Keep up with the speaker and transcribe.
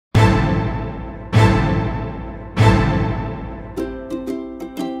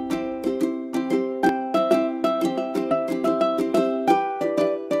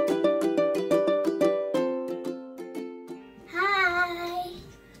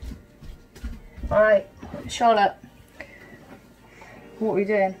Alright, Charlotte, what are we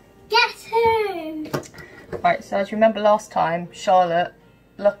doing? Guess who? Right, so as you remember last time, Charlotte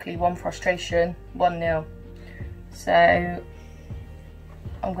luckily won frustration, 1-0. So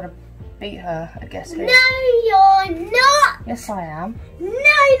I'm gonna beat her at Guess Who. No, you're not. Yes, I am. No.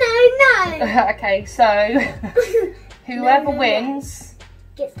 Okay, so whoever wins.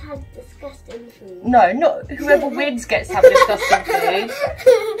 Gets to have disgusting food. No, not whoever wins gets to have disgusting food.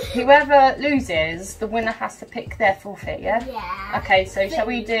 Whoever loses, the winner has to pick their forfeit, yeah? Yeah. Okay, so shall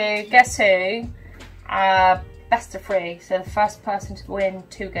we do Guess Who? Best of 3. So the first person to win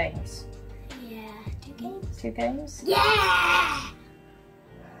 2 games. Yeah, 2 games? 2 games? Yeah!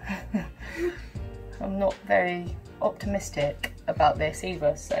 I'm not very optimistic about this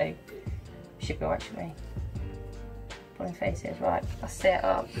either, so it should be alright for me. Pulling faces, right, I'll set it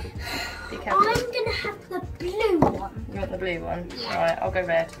up. Be careful. I'm gonna have the blue one. You want the blue one? Yeah. Alright, I'll go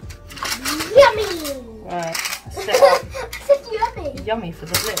red. Yummy! Right, set it up. I said yummy. Yummy for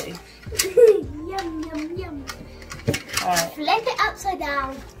the blue. Yum, yum, yum. Alright, Flip it upside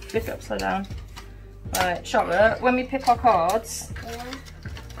down. flip it upside down. Right, Charlotte, when we pick our cards, Yeah.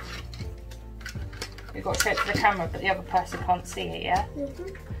 we've got to show it to the camera, but the other person can't see it, yeah?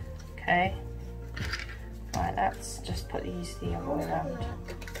 Okay. Right, let's just put these the other way around.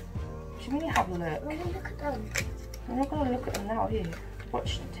 What do you mean you have a look? Look at them. I'm not going to look at them now, are you?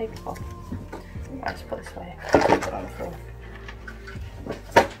 Watch, take it off. Right, let's put it this way. Put it on the floor.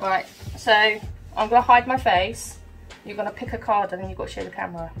 Right, so I'm going to hide my face. You're going to pick a card and then you've got to show the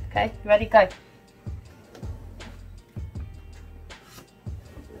camera. Okay, you ready? Go.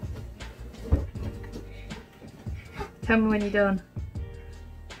 Tell me when you're done.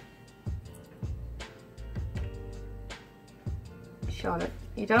 Charlotte,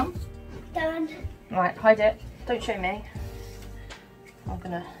 you done? Done. Right, hide it. Don't show me. I'm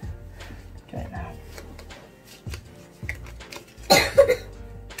gonna do it now.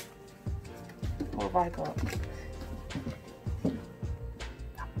 What have I got?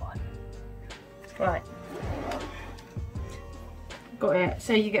 That one. Right. Got it.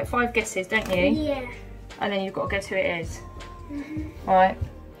 So you get 5 guesses, don't you? Yeah. And then you've got to guess who it is. Right,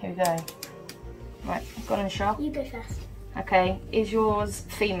 here we go. Right, go on, Char. You go first. Okay, is yours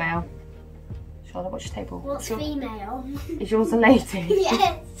female? Charlotte, watch your table. What's female? Is yours a lady?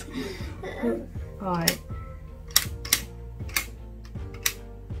 Yes. Right.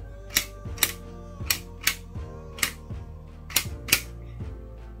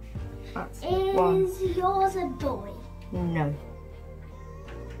 That's one. Is yours a boy? No.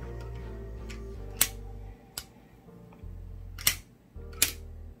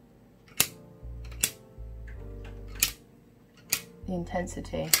 The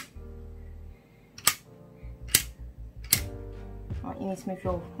intensity. Right, you need to move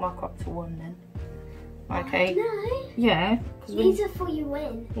your marker up to 1 then. Okay. No. Yeah. These are for you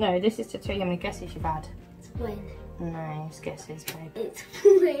win. No, this is to tell you how many guesses you've had. It's win. No, it's guesses, babe. It's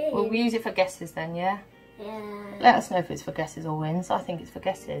win. Well, we use it for guesses then, yeah? Yeah. Let us know if it's for guesses or wins. I think it's for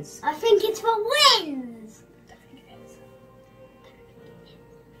guesses. I think it's for wins. I don't think it is.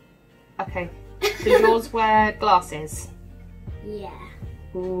 Okay. Do yours wear glasses? Yeah.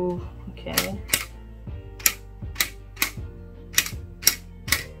 Ooh, okay.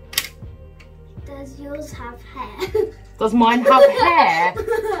 Does yours have hair? Does mine have hair?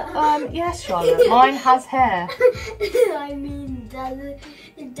 Yes, Charlotte. Mine has hair. I mean, does it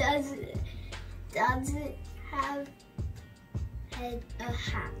have a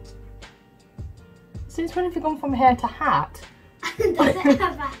hat? Since when have you gone from hair to hat? Does it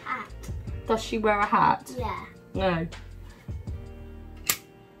have a hat? Does she wear a hat? Yeah. No.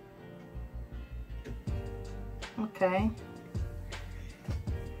 Okay.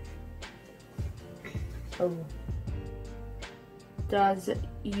 Oh. Does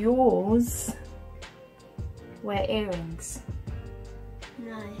yours wear earrings?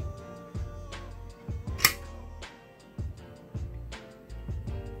 No.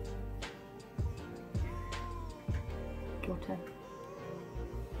 Your turn.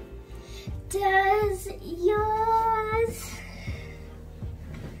 Does yours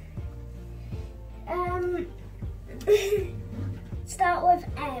start with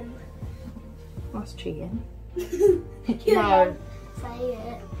M? That's cheating. No. Say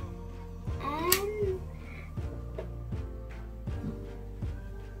it. M.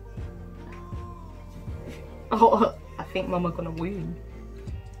 Oh, I think Mama's gonna win.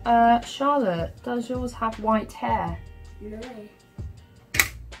 Charlotte, does yours have white hair? No.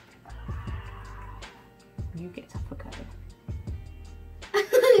 You get to have a go.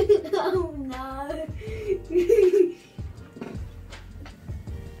 Oh no.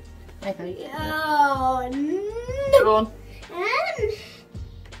 Okay. Oh, no. Go on. And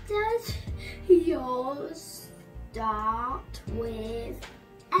does yours start with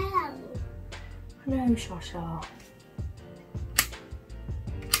L? No, Shasha.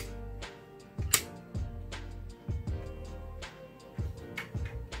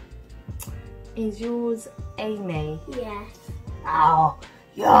 Is yours Amy? Yes. Oh,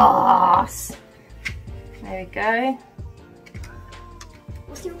 yes. There we go.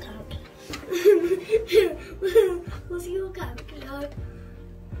 What's your count? What's your count?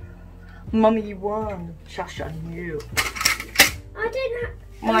 Mummy won. Shasha knew. I didn't.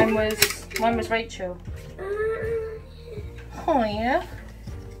 Mine was Rachel. Oh yeah.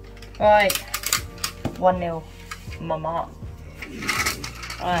 Right. 1-0. Mama.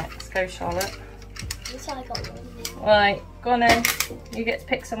 Right, let's go, Charlotte. Yes, I got one. Right, go on then. You get to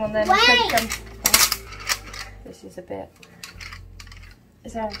pick someone then. Wait. This is a bit.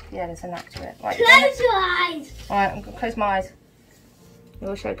 Is there? Yeah, there's a nap to it. Right, Close your eyes. Alright, I'm gonna close my eyes.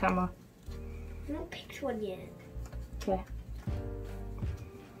 You'll show camera. I've not picked one yet. Yeah.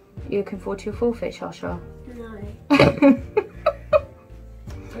 You looking forward to your forfeit, Shasha? No. I'm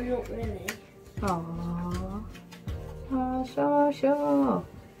not really. Aww. Oh, Shasha.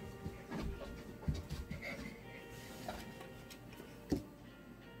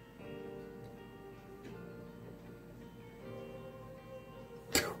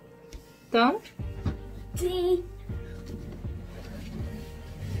 Done? D.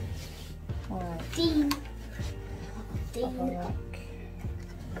 Alright. Dean. Dean.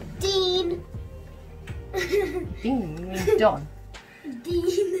 Dean. Done.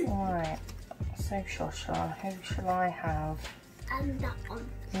 Dean. Alright. So, Shasha, who shall I have? And that one.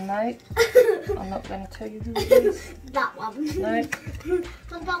 No. I'm not going to tell you who it is. That one. No.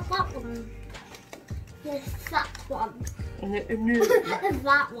 What about that one? Yes, that one. No.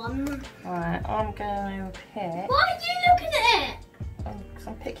 That one. Alright, I'm going to pick. Why are you looking at it? Because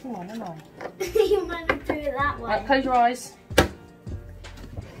I'm picking one, aren't I? You might have do it that way. Right, close your eyes.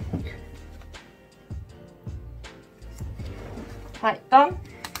 Right, done?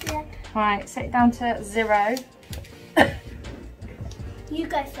 Yeah. Right, set it down to 0. You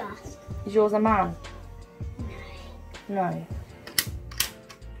go first. Is yours a man? No.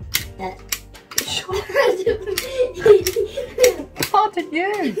 Pardon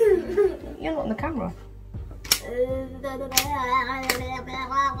you. You're not on the camera.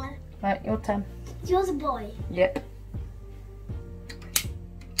 Right, your turn. Yours a boy. Yep.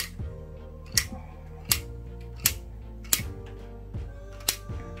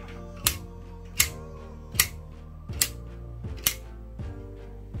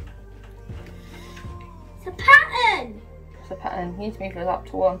 It's a pattern. It's a pattern. You need to move yours up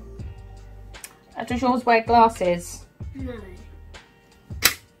to 1. Does yours wear glasses? No.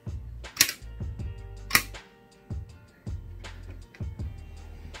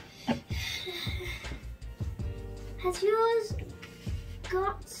 Has yours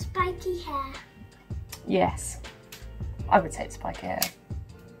got spiky hair? Yes. I would say it's spiky hair.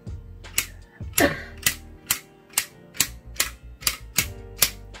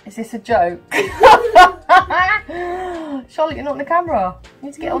 Is this a joke? Charlotte, you're not on the camera. You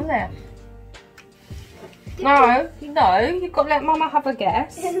need to get on there. No, you've got to let Mama have a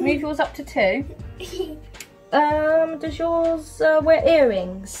guess. Move yours up to 2. Does yours wear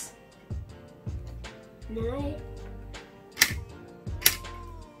earrings? No.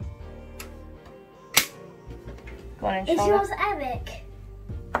 Go on in, Is Charlotte. yours Eric?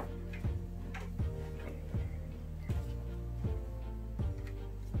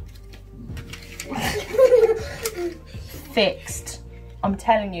 Fixed. I'm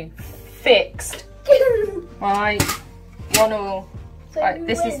telling you, fixed. Right, 1-1. So Right, you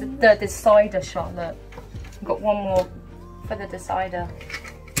this is win. the decider, Charlotte. I've got one more for the decider.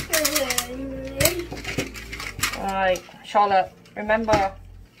 Right, Charlotte, remember,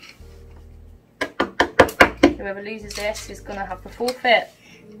 whoever loses this is going to have the forfeit.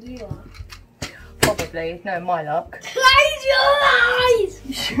 You are. Probably. No, my luck. Close your eyes!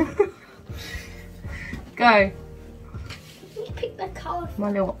 Go. You pick the colour.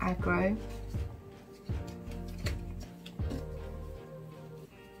 My little aggro.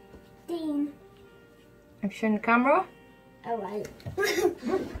 Dean. I'm showing the camera. Alright.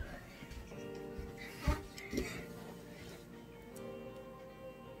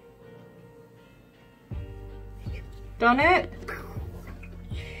 Done it?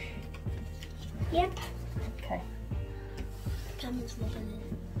 Yep. Okay. Camera's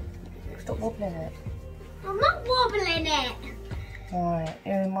wobbling. Stop wobbling it. I'm not wobbling it. Alright,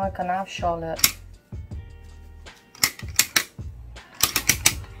 who am I gonna have, Charlotte?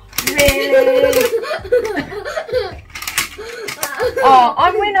 Oh,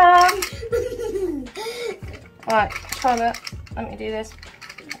 I'm winner! Right, Charlotte, let me do this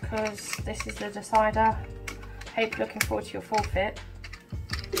because this is the decider. Hope you're looking forward to your forfeit.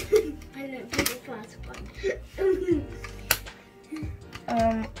 I don't do the first one.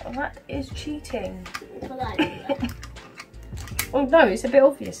 That is cheating. Well, I do that. Oh no, it's a bit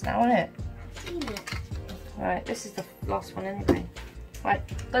obvious now, isn't it? Seen it. Right, this is the last one anyway. Right,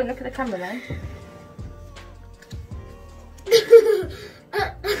 don't look at the camera then.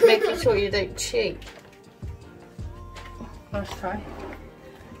 Making sure you don't cheat. Let's try.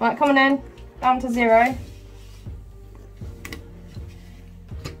 Right, coming in. Down to 0.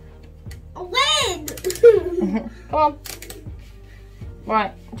 I win! Come on.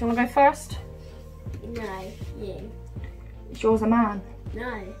 Right, do you want to go first? No, you. Is yours a man?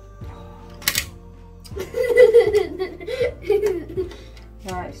 No.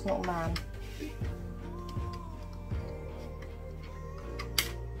 No, it's not a man.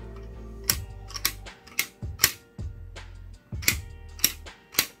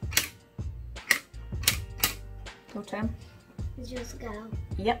 Your turn. Is yours a girl?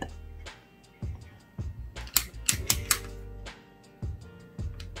 Yep.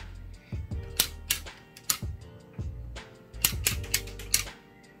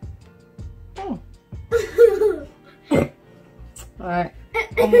 Alright,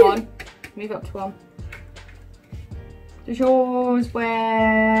 one. Move up to 1. Does yours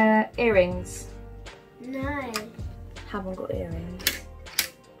wear earrings? No. Haven't got earrings.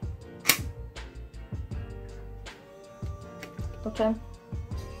 Your turn.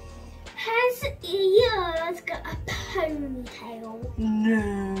 Has yours got a ponytail?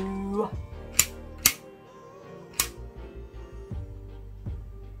 No.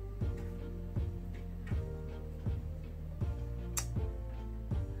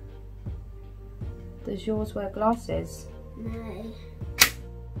 Does yours wear glasses? No.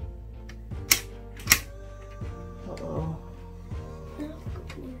 Uh-oh.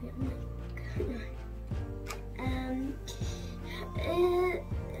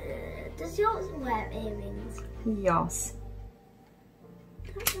 Does yours wear earrings? Yes.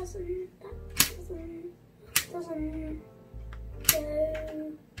 That doesn't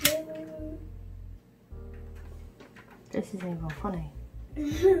no. This isn't even funny.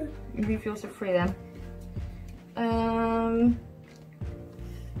 Move yours to 3 then.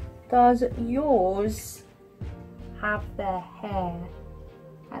 Does yours have their hair?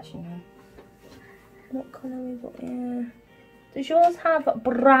 Actually no. What colour we got here? Does yours have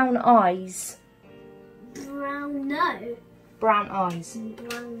brown eyes? Brown, no. Brown eyes.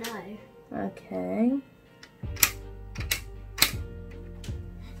 Brown, no. Okay.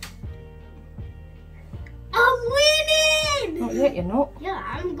 I'm winning! Not yet, you're not. Yeah,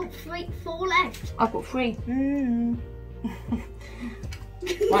 I've got 4 left. I've got 3.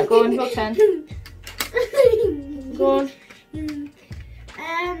 Right, go on, your turn. Go on.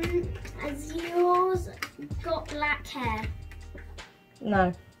 Has yours got black hair?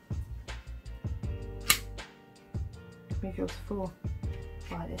 No. Move yours to 4.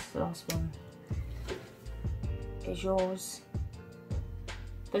 Right, this is the last one. Is yours...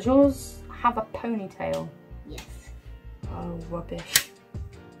 Does yours have a ponytail? Yes. Oh, rubbish.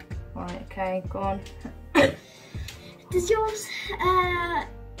 Right, okay, go on. Does yours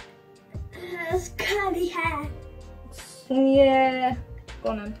has curly hair? Yeah. Go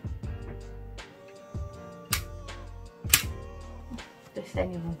on then. This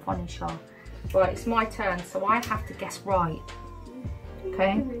ain't even funny, Char. Right, it's my turn, so I have to guess right.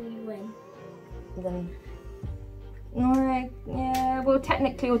 Okay? You win. Then, yeah, well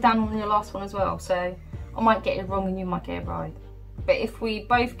technically you're down on your last one as well, so I might get it wrong and you might get it right. But if we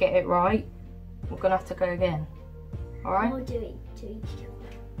both get it right, we're gonna have to go again. Alright? We'll do it to each other.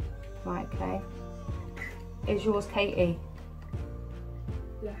 Right, okay. Is yours Katie?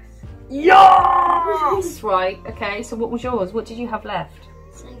 Yes. Yes! Right, okay, so what was yours? What did you have left?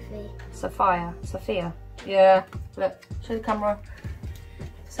 Sophia. Yeah, look, show the camera.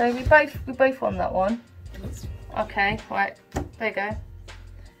 So we both won that one. Yes. Okay, right, there you go.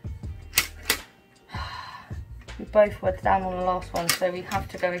 We both were down on the last one, so we have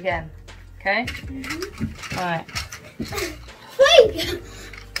to go again. Okay? Right. 3!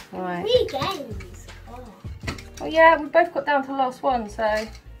 Right. 3 games. Oh. Well, yeah, we both got down to the last one, so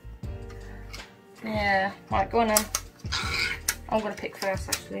yeah. Right, go on then. I'm gonna pick first,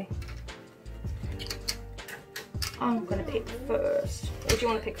 actually. I'm gonna pick first. What do you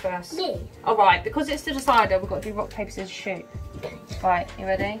want to pick first? Me. All right, because it's the decider, we've got to do rock, paper, scissors, shoot. Right, you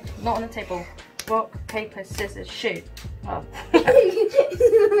ready? Not on the table. Rock, paper, scissors, shoot. Oh.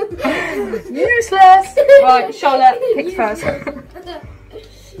 Useless. Right, Charlotte, pick first.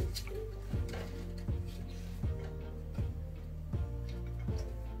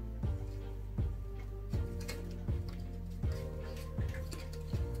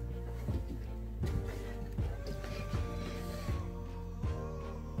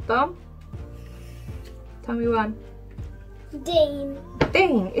 Done? Tell me when. Dean.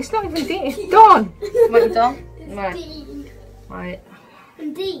 Dean, it's not even Dean, it's Don. Right, you done? It's Right. Dean. Right.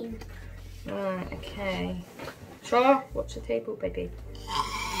 And Dean. Right, okay. Char, watch the table, baby.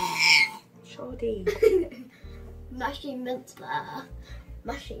 Shardy. Mushy mince there.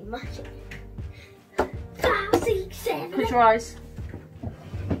 Mushy, mushy. 5, 6, 7. Close your eyes.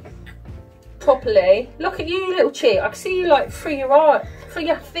 Properly. Look at you, little cheat. I can see you like through your eye, through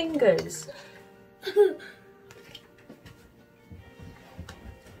your fingers.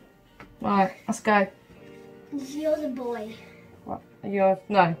 Right, let's go. You're the boy. What? You're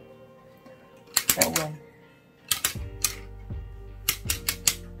no. Little win.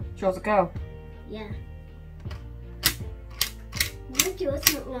 Yours a girl. Yeah. Why do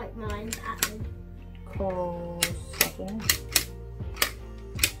yours look like mine, Adam? Cause I don't know.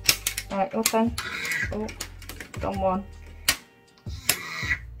 Right, your turn. Oh, done one.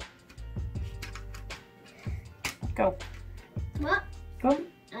 Go. What? Go.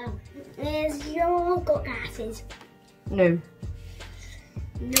 Oh. Is your got glasses? No.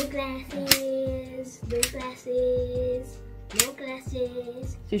 No glasses. No glasses. No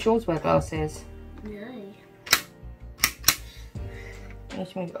glasses. Does yours wear glasses? No. You need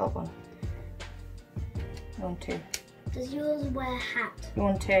to move it up one. You want two. Does yours wear a hat? You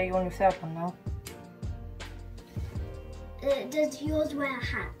want two, you want your third one now? Does yours wear a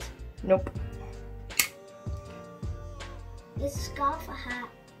hat? Nope. Is a scarf a hat?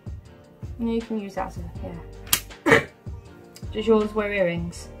 No, you can use that as a, yeah. Does yours wear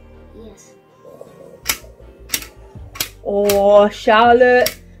earrings? Yes. Oh,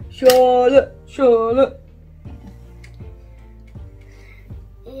 Charlotte, Charlotte, Charlotte.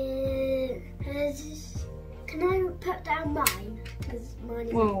 Can I put down mine? Because mine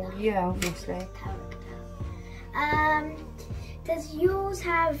is. Well, yeah, obviously. Does yours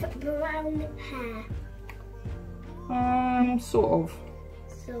have brown hair? Sort of.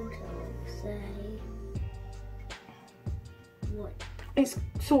 Sort of. Say. What? It's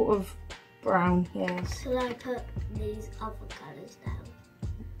sort of brown, yes. Shall I put these other colours down?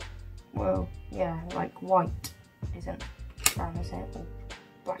 Well, yeah, like white isn't brown, is it? Or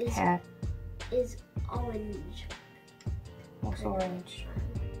black hair. Is orange. What's orange?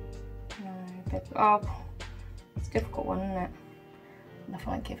 No, but, oh, it's a difficult one, isn't it? Nothing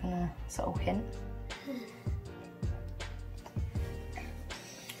like giving a subtle hint.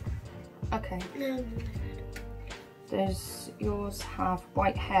 Okay. No. Does yours have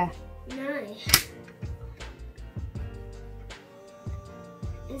white hair? No.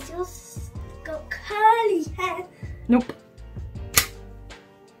 Is yours got curly hair? Nope.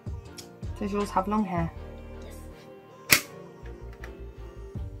 Does yours have long hair? Yes.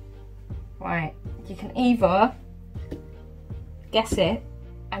 Right. You can either guess it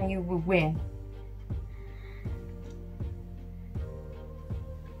and you will win.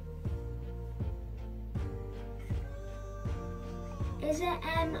 Is it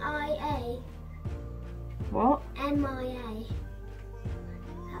M-I-A? What? M-I-A.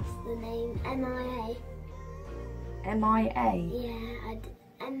 That's the name. M-I-A. M-I-A? Yeah,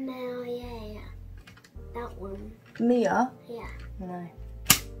 M-I-A. That one. Mia? Yeah. No.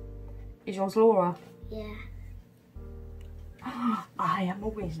 Is yours Laura? Yeah. I am a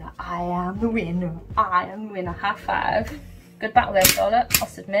winner. I am the winner. I am the winner. High five. Good battle there, Charlotte, I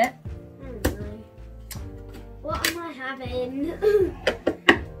must admit. What am I having?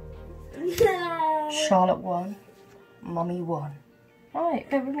 Charlotte won. Mummy won. Right,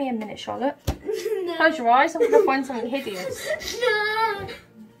 bear with me a minute, Charlotte. No. Close your eyes, I'm going to find something hideous. No.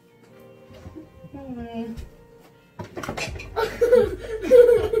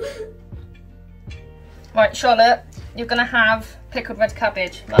 Right, Charlotte, you're going to have pickled red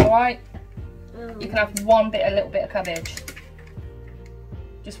cabbage. Is that alright? You can have one little bit of cabbage.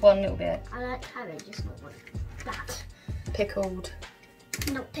 Just one little bit. I like cabbage, just not like that. Pickled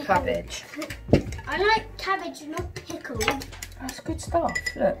Not pickled. cabbage. I like cabbage, not pickled. That's good stuff.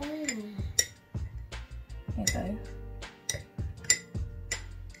 Look, Mm. here you go.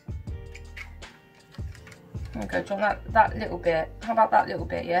 There we go. Do you want that little bit? How about that little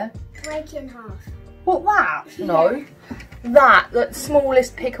bit, yeah? Break in half. What, that? No. That, the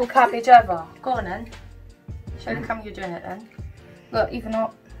smallest pickled cabbage ever. Go on then. Show the camera you're doing it then. Look, even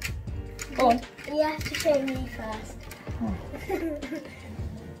up. Go on. You have to show me first.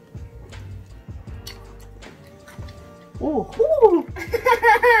 Ooh. Ooh.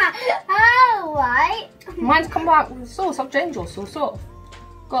 Oh, right. Mine's come out with sauce. I've changed your sauce off.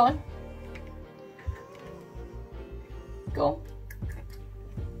 Go on. Go on.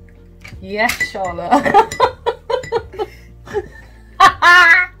 Yes, Charlotte.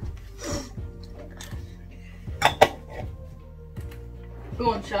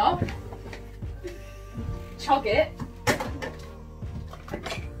 Go on, Char. Chug it.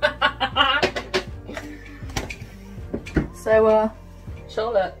 So,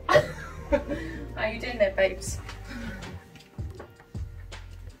 Charlotte, how you doing there, babes?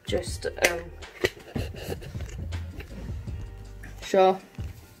 Just, sure.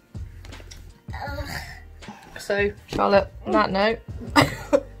 So, Charlotte, on that note,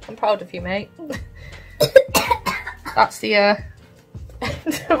 I'm proud of you, mate. That's the end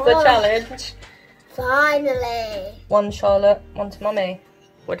of the challenge. Finally. One Charlotte, one to Mummy.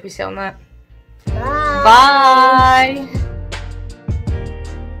 What do we say on that? Bye. Bye.